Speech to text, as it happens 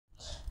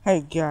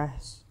Hey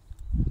guys,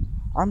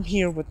 I'm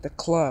here with the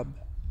club,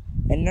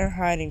 and they're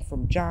hiding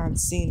from John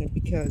Cena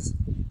because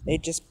they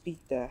just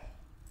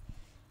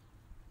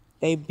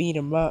they beat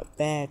him up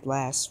bad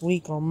last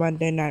week on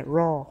Monday Night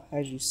Raw,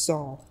 as you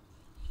saw.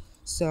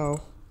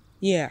 So,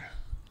 yeah,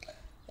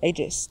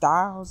 AJ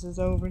Styles is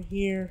over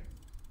here,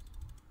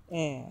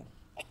 and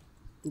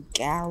the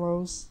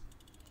Gallows,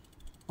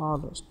 all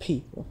those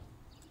people,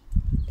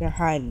 they're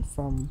hiding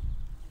from him.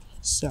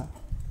 So,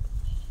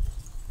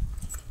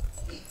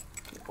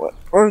 what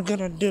we're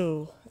gonna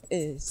do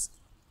is,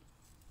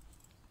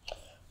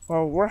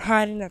 well, we're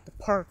hiding at the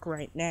park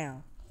right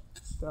now.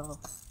 So,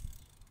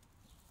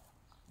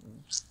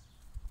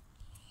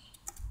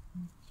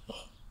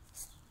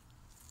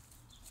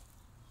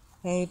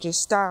 hey,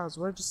 just Styles,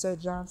 where'd you say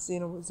John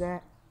Cena was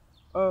at?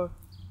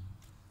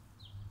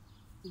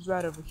 He's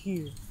right over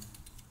here.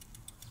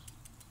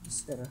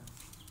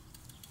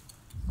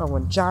 But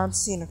when John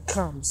Cena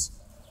comes,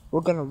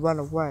 we're gonna run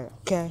away,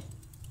 okay?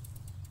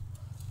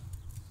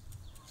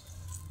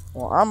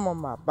 Well, I'm on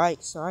my bike,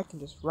 so I can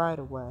just ride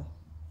away.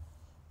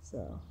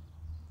 So,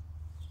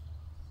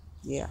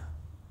 yeah.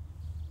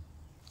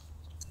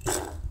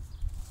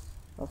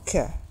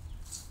 Okay.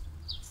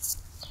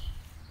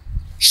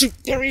 Shoot,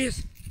 there he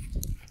is!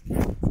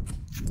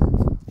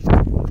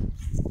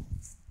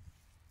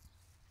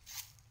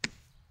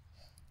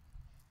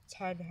 It's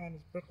hide behind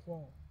his brick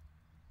wall.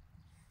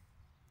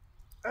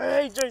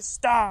 AJ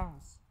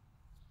Styles!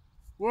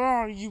 Where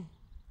are you?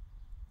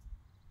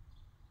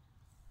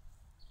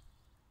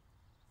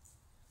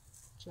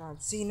 John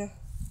Cena?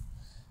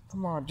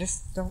 Come on,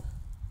 just don't.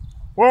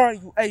 Where are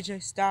you,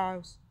 AJ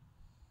Styles?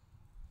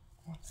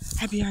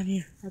 Hide behind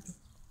here. Come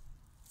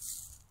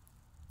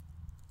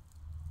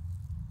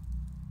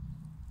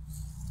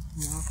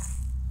on.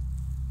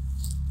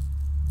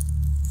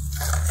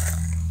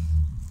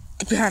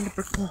 Get behind the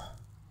brick wall.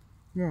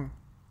 Come on.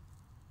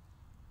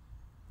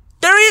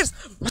 There he is!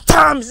 My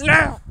time is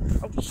now!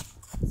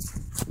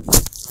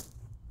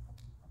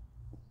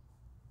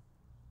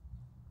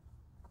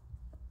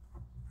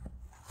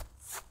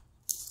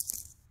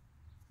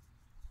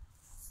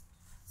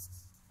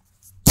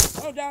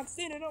 Oh, oh, John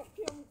Cena, don't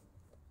kill me.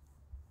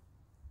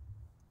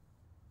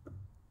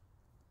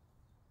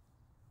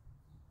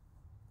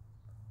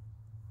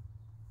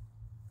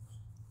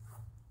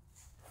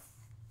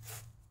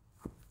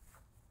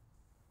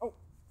 Oh.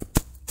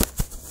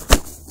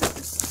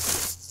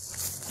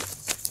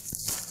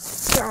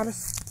 Got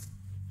us.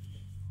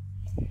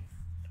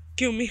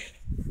 Kill me.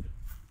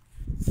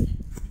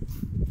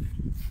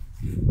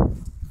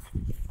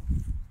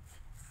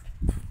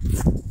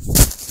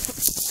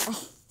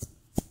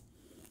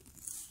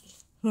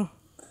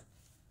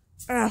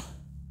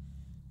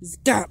 He's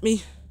got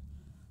me.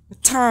 The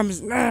time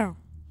is now.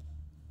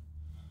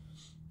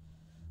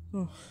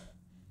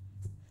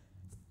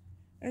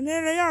 And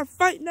there they are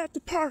fighting at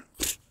the park.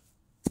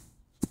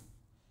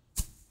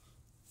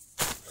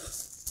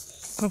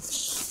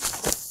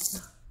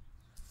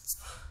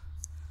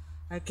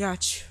 I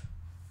got you.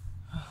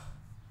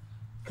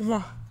 Come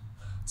on.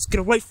 Let's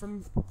get away from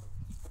me.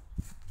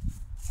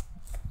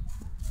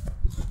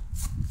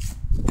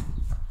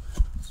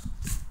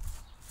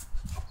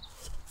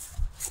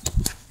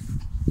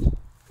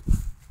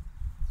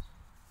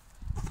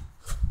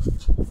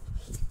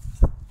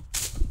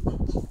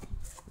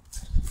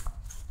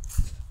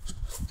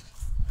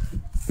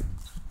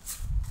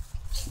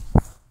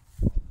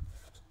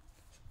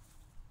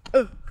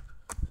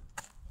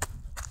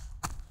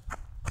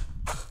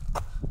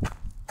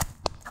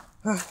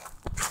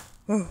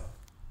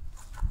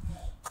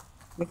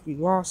 Look, we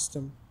lost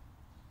him.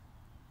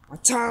 My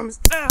time is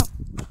now.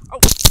 Oh.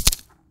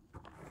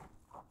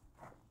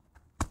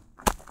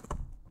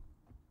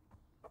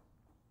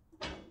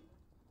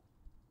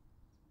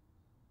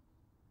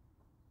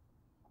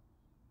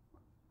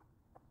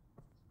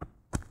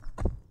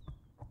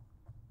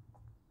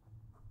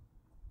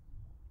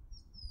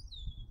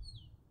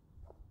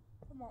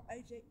 Come on,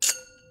 AJ.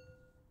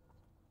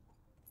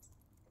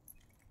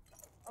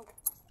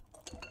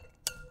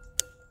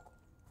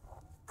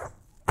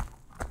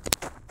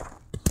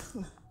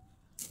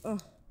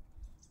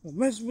 Don't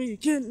mess with me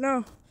again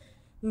now.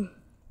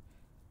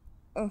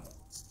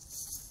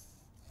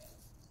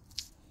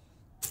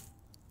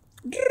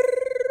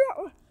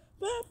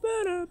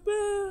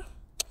 Ba-ba-da-ba.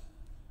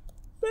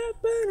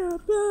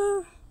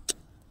 Ba-ba-da-ba.